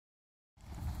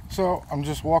So I'm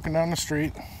just walking down the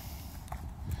street.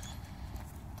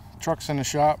 Truck's in the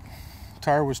shop.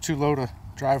 Tire was too low to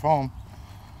drive home,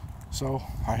 so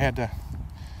I had to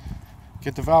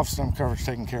get the valve stem covers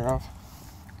taken care of.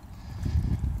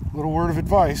 Little word of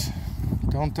advice: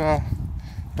 don't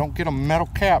get a metal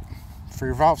cap for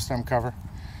your valve stem cover.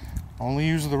 Only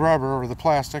use the rubber or the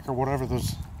plastic or whatever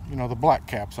those, the black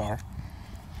caps are.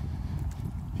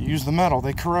 If you use the metal,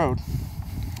 they corrode,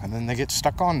 and then they get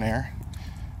stuck on there,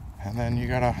 and then you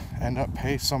gotta end up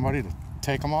pay somebody to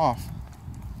take them off.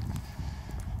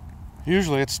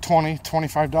 Usually it's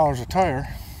 $20-25 a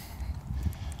tire.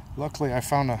 Luckily, I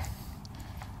found a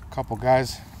couple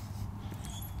guys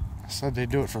said they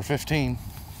do it for $15.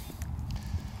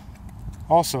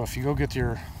 Also, if you go get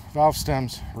your valve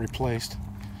stems replaced,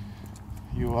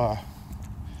 you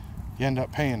end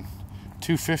up paying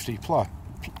 $250 plus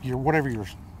whatever your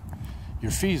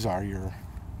fees are, your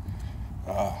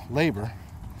labor,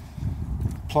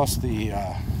 plus the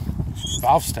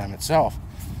valve stem itself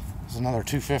is another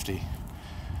 $250,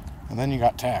 and then you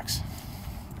got tax.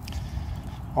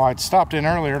 Well, I'd stopped in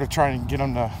earlier to try and get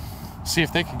them to see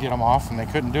if they could get them off, and they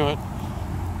couldn't do it.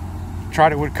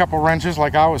 Tried it with a couple wrenches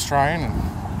like I was trying, and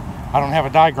I don't have a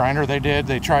die grinder. They did.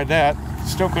 They tried that.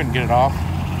 Still couldn't get it off.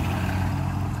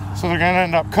 So they're going to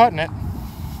end up cutting it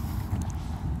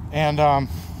and,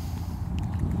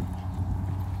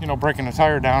 breaking the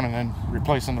tire down and then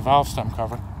replacing the valve stem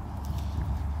cover.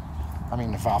 I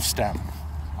mean, the valve stem.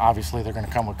 Obviously, they're going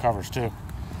to come with covers too.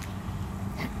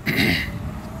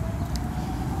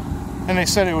 And they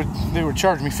said they would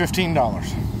charge me $15.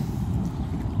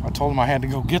 I told them I had to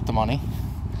go get the money.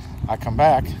 I come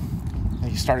back, and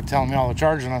he started telling me all the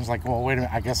charges, and I was like, well, wait a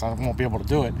minute, I guess I won't be able to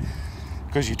do it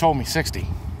because you told me $60.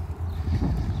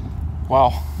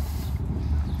 Well,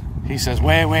 he says,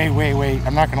 wait,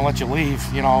 I'm not going to let you leave,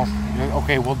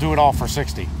 okay, we'll do it all for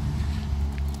 $60.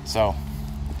 So,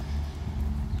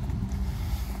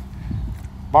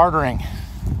 bartering,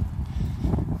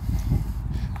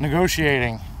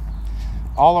 negotiating,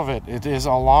 all of it is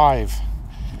alive.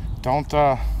 Don't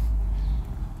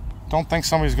think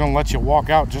somebody's going to let you walk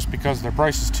out just because their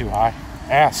price is too high.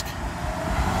 Ask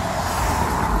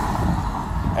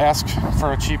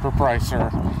for a cheaper price, or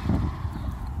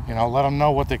let them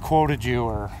know what they quoted you,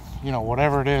 or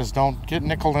whatever it is. Don't get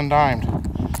nickeled and dimed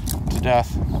to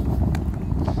death.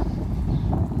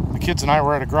 The kids and I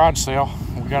were at a garage sale.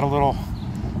 We got a little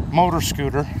motor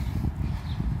scooter.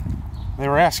 They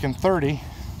were asking $30,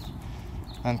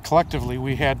 and collectively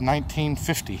we had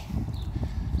 $19.50.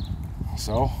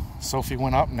 So Sophie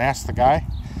went up and asked the guy,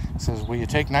 says, will you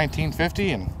take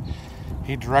 $19.50? And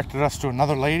he directed us to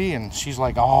another lady, and she's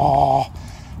like, oh,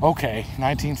 okay,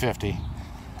 $19.50.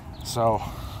 So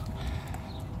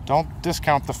don't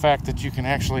discount the fact that you can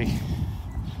actually,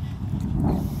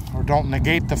 or don't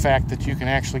negate the fact that you can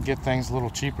actually get things a little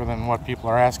cheaper than what people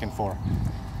are asking for.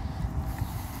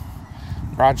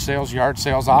 Garage sales, yard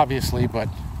sales, obviously, but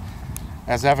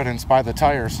as evidenced by the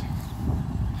tires,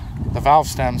 the valve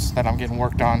stems that I'm getting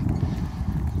worked on,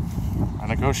 I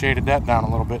negotiated that down a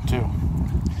little bit too.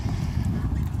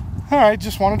 Alright,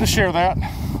 just wanted to share that.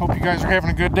 Hope you guys are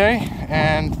having a good day,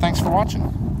 and thanks for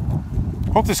watching.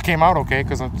 Hope this came out okay,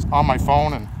 because it's on my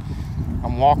phone and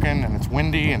I'm walking and it's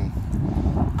windy and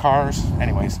cars.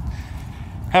 Anyways,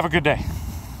 have a good day.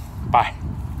 Bye.